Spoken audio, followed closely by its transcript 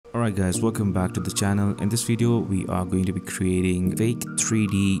Alright guys, welcome back to the channel. In this video, we are going to be creating fake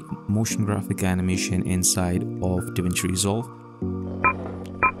 3D motion graphic animation inside of Davinci Resolve.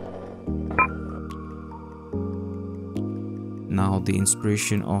 Now, the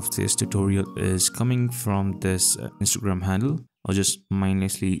inspiration of this tutorial is coming from this Instagram handle. I was just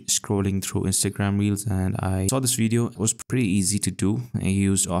mindlessly scrolling through Instagram reels and I saw this video. It was pretty easy to do. I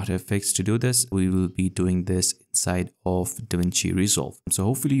used artifacts to do this. We will be doing this inside of Davinci Resolve. So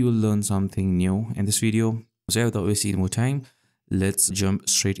hopefully you will learn something new in this video. So without wasting more time, let's jump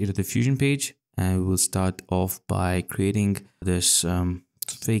straight into the Fusion page and we will start off by creating this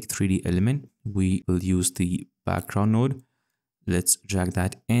fake 3D element. We will use the background node. Let's drag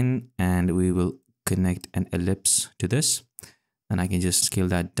that in and we will connect an ellipse to this. And I can just scale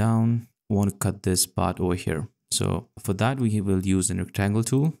that down. I want to cut this part over here. So for that, we will use a rectangle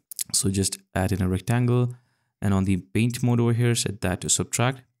tool. So just add in a rectangle and on the paint mode over here, set that to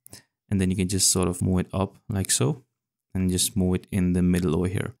subtract. And then you can just sort of move it up like so and just move it in the middle over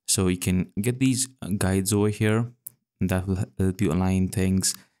here. So you can get these guides over here and that will help you align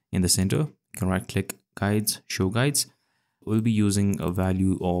things in the center. You can right click guides, show guides. We'll be using a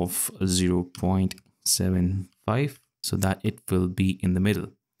value of 0.75 so that it will be in the middle.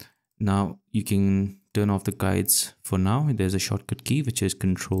 Now you can turn off the guides for now. There's a shortcut key which is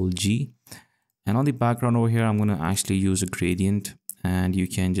Ctrl+G, and on the background over here I'm going to actually use a gradient, and you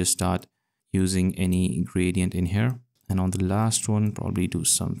can just start using any gradient in here. And on the last one, probably do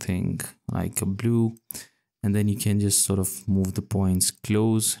something like a blue, and then you can just sort of move the points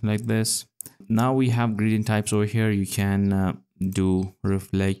close like this. Now we have gradient types over here. You can do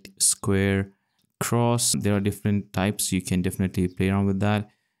reflect, square, cross. There are different types. You can definitely play around with that.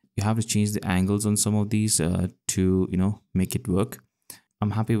 You have to change the angles on some of these to make it work.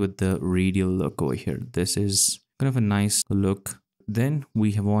 I'm happy with the radial look over here. This is kind of a nice look. Then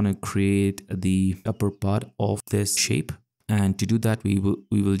we want to create the upper part of this shape, and to do that we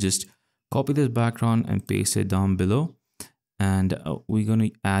will just copy this background and paste it down below. And we're going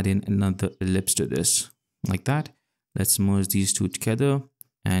to add in another ellipse to this like that. Let's merge these two together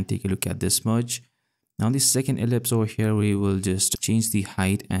and take a look at this merge. Now the second ellipse over here, we will just change the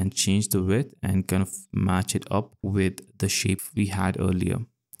height and change the width and kind of match it up with the shape we had earlier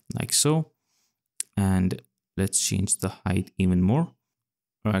like so. And let's change the height even more.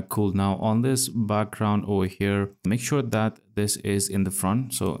 All right, cool. Now on this background over here, make sure that this is in the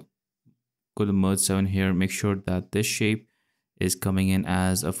front. So go to merge 7 here, make sure that this shape is coming in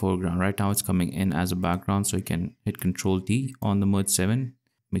as a foreground. Right now it's coming in as a background, so you can hit Ctrl+T on the merge 7.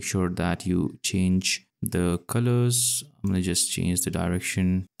 Make sure that you change the colors. I'm going to just change the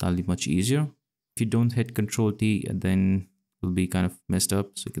direction. That'll be much easier. If you don't hit Ctrl+T, then it will be kind of messed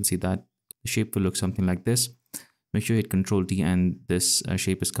up. So you can see that the shape will look something like this. Make sure you hit Ctrl+T and this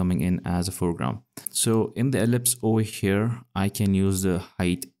shape is coming in as a foreground. So in the ellipse over here, I can use the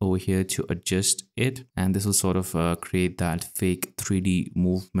height over here to adjust it. And this will sort of create that fake 3D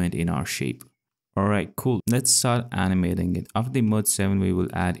movement in our shape. All right, cool. Let's start animating it. After the merge 7, we will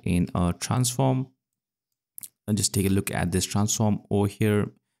add in a transform. And just take a look at this transform over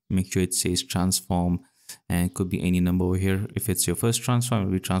here. Make sure it says transform, and it could be any number over here. If it's your first transform, it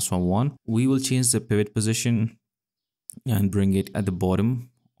will be transform 1. We will change the pivot position and bring it at the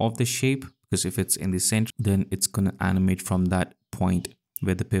bottom of the shape, because if it's in the center, then it's going to animate from that point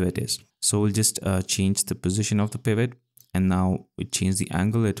where the pivot is. So we'll just change the position of the pivot, and now we change the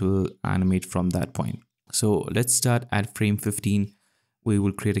angle. It will animate from that point. So let's start at frame 15. We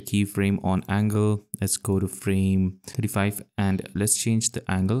will create a keyframe on angle. Let's go to frame 35 and let's change the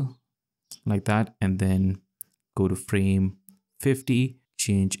angle like that, and then go to frame 50,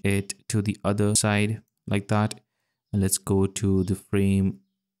 change it to the other side like that. And let's go to the frame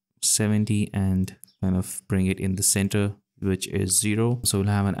 70 and kind of bring it in the center, which is 0. So we'll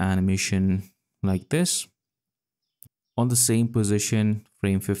have an animation like this. On the same position,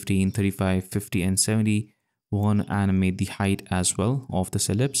 frame 15, 35, 50, and 70, we want to animate the height as well of this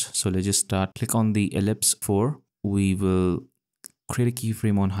ellipse. So let's just start. Click on the ellipse 4. We will create a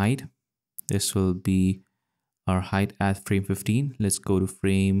keyframe on height. This will be our height at frame 15. Let's go to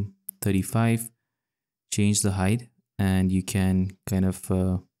frame 35, change the height. And you can kind of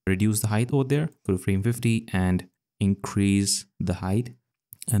reduce the height over there. Go to frame 50 and increase the height.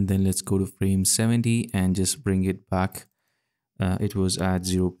 And then let's go to frame 70 and just bring it back. It was at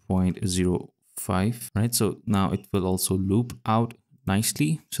 0.05, right? So now it will also loop out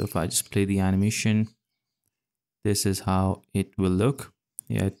nicely. So if I just play the animation, this is how it will look.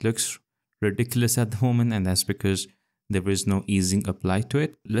 Yeah, it looks ridiculous at the moment, and that's because there is no easing applied to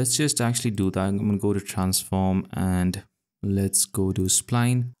it. Let's just actually do that. I'm going to go to transform and let's go to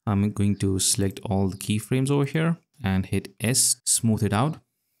spline. I'm going to select all the keyframes over here and hit S, smooth it out,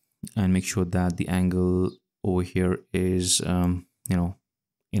 and make sure that the angle over here is,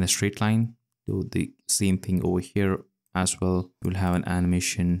 in a straight line. Do the same thing over here as well. We'll have an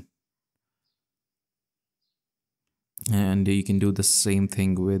animation, and you can do the same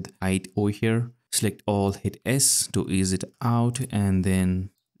thing with height over here. Select all, hit S to ease it out, and then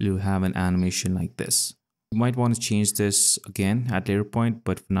you have an animation like this. You might want to change this again at later point,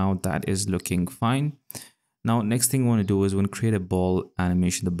 but for now that is looking fine. Now next thing we want to do is we want to create a ball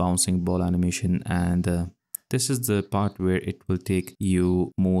animation, the bouncing ball animation, and this is the part where it will take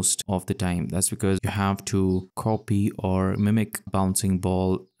you most of the time. That's because you have to copy or mimic bouncing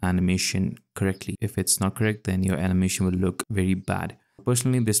ball animation correctly. If it's not correct, then your animation will look very bad.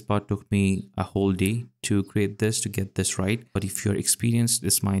 Personally, this part took me a whole day to create this, to get this right. But if you're experienced,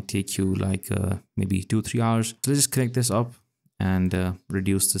 this might take you like maybe 2-3 hours. So let's just connect this up and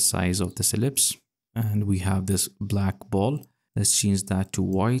reduce the size of this ellipse. And we have this black ball. Let's change that to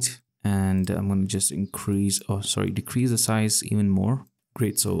white. And I'm going to just decrease the size even more.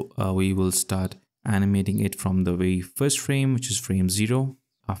 Great. So we will start animating it from the very first frame, which is frame 0.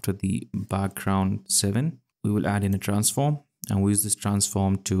 After the background 7, we will add in a transform, and we use this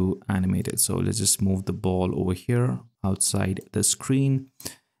transform to animate it. So let's just move the ball over here outside the screen,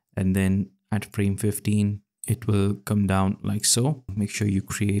 and then at frame 15, it will come down like so. Make sure you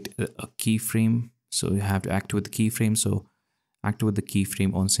create a keyframe. So you have to activate the keyframe. So activate the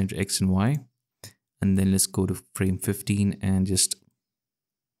keyframe on center X and Y, and then let's go to frame 15 and just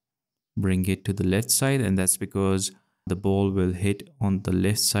bring it to the left side. And that's because the ball will hit on the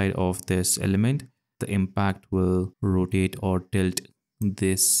left side of this element. The impact will rotate or tilt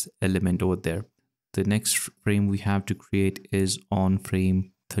this element over there. The next frame we have to create is on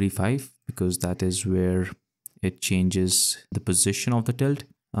frame 35, because that is where it changes the position of the tilt.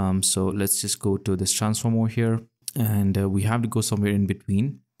 So let's just go to this transform over here, and we have to go somewhere in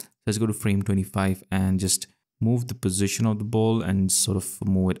between. Let's go to frame 25 and just move the position of the ball and sort of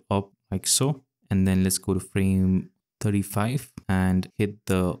move it up like so. And then let's go to frame 35 and hit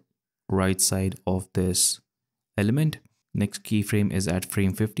the right side of this element. Next keyframe is at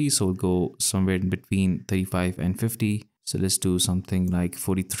frame 50, so we'll go somewhere in between 35 and 50. So let's do something like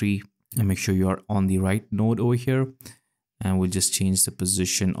 43, and make sure you are on the right node over here. And we'll just change the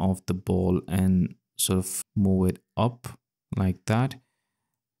position of the ball and sort of move it up like that.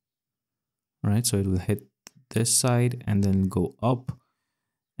 All right, so it will hit this side and then go up,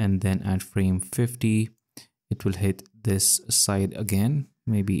 and then at frame 50 it will hit this side again,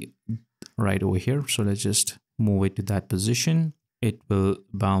 maybe right over here. So let's just move it to that position. It will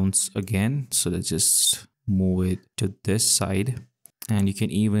bounce again, so let's just move it to this side. And you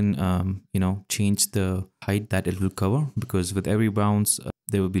can even change the height that it will cover, because with every bounce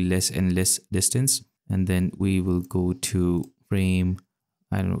there will be less and less distance. And then we will go to frame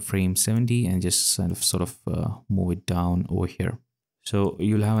 70 and just sort of move it down over here. So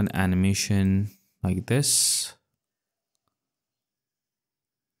you'll have an animation like this.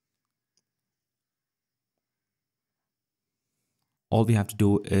 All we have to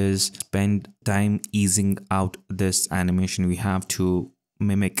do is spend time easing out this animation. We have to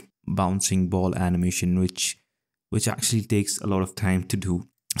mimic bouncing ball animation, which actually takes a lot of time to do.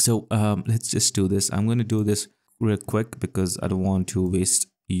 So let's just do this. I'm going to do this real quick because I don't want to waste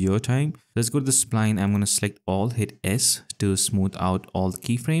your time. Let's go to the spline. I'm going to select all, hit S to smooth out all the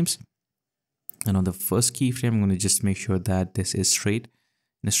keyframes. And on the first keyframe, I'm going to just make sure that this is straight,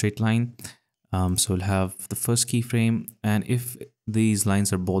 in a straight line. So we'll have the first keyframe, and if these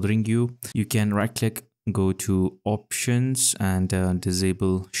lines are bothering you, you can right click, go to options, and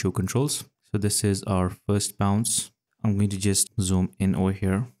disable show controls. So this is our first bounce. I'm going to just zoom in over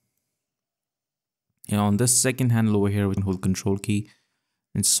here. And on this second handle over here, we can hold control key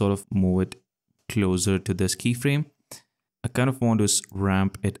and sort of move it closer to this keyframe. I kind of want to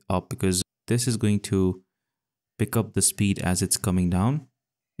ramp it up because this is going to pick up the speed as it's coming down.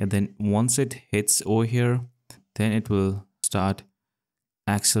 And then once it hits over here, then it will start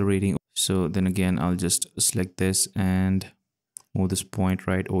accelerating. So then again, I'll just select this and move this point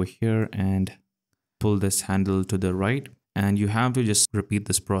right over here and pull this handle to the right. And you have to just repeat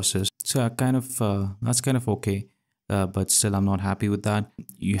this process. So that's kind of okay. But still, I'm not happy with that.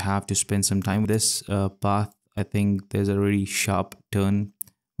 You have to spend some time with this path. I think there's a really sharp turn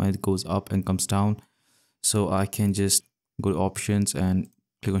when it goes up and comes down. So I can just go to options and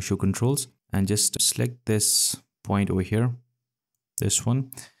click on show controls and just select this point over here, this one,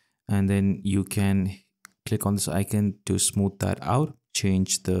 and then you can click on this icon to smooth that out,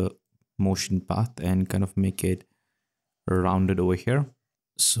 change the motion path and kind of make it rounded over here.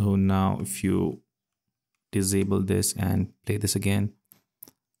 So now if you disable this and play this again,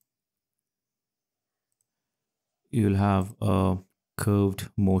 you'll have a curved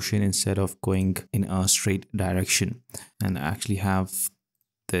motion instead of going in a straight direction. And actually have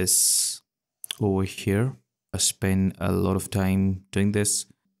this over here. I spend a lot of time doing this.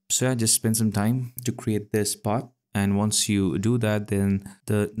 So I just spend some time to create this part. And once you do that, then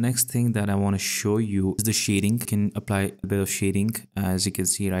the next thing that I want to show you is the shading. You can apply a bit of shading. As you can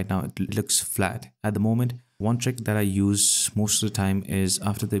see right now, it looks flat at the moment. One trick that I use most of the time is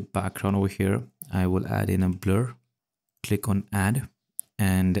after the background over here, I will add in a blur. Click on add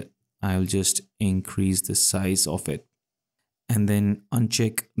and I'll just increase the size of it. And then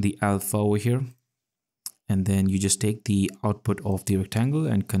uncheck the alpha over here. And then you just take the output of the rectangle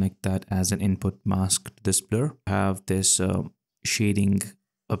and connect that as an input mask to this blur. Have this shading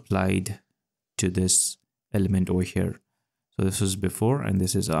applied to this element over here. So this is before and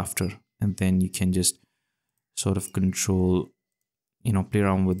this is after. And then you can just sort of control, play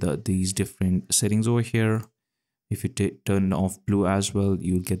around with these different settings over here. If you turn off blue as well,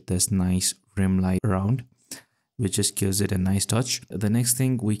 you'll get this nice rim light around, which just gives it a nice touch. The next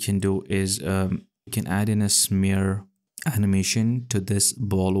thing we can do is we can add in a smear animation to this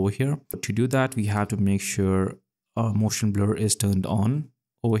ball over here. But to do that, we have to make sure our motion blur is turned on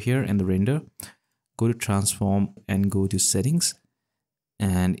over here in the render. Go to transform and go to settings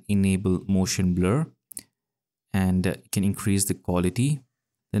and enable motion blur, and you can increase the quality.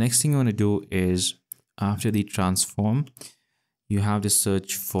 The next thing you want to do is after the transform, you have to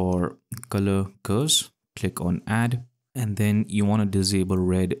search for color curves. Click on add. And then you want to disable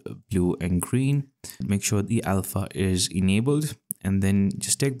red, blue, and green. Make sure the alpha is enabled. And then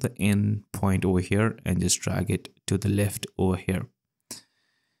just take the end point over here and just drag it to the left over here.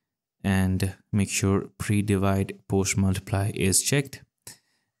 And make sure pre-divide, post-multiply is checked.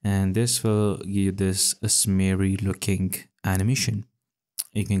 And this will give you this smeary looking animation.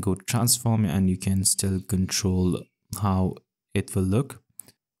 You can go to transform and you can still control how it will look.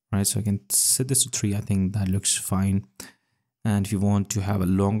 Right, so I can set this to 3. I think that looks fine. And if you want to have a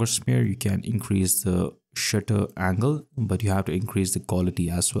longer smear, you can increase the shutter angle, but you have to increase the quality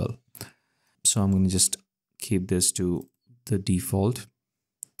as well. So I'm going to just keep this to the default.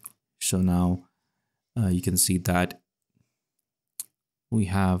 So now you can see that we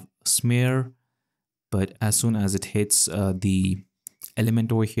have smear, but as soon as it hits the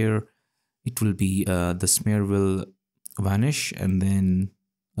element over here, it will be the smear will vanish, and then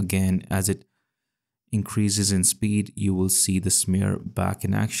again, as it increases in speed, you will see the smear back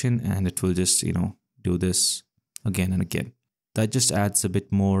in action, and it will just, do this again and again. That just adds a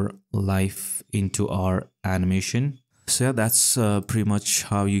bit more life into our animation. So yeah, that's pretty much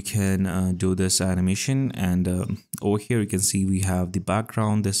how you can do this animation. And over here, you can see we have the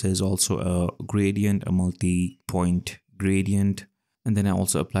background. This is also a gradient, a multi-point gradient. And then I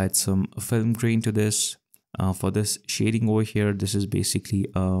also applied some film grain to this. For this shading over here, this is basically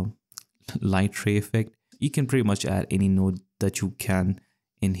a light ray effect. You can pretty much add any node that you can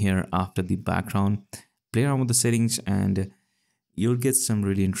in here after the background. Play around with the settings and you'll get some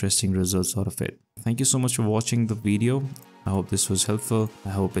really interesting results out of it. Thank you so much for watching the video. I hope this was helpful. I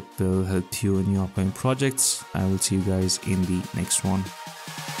hope it will help you in your upcoming projects. I will see you guys in the next one.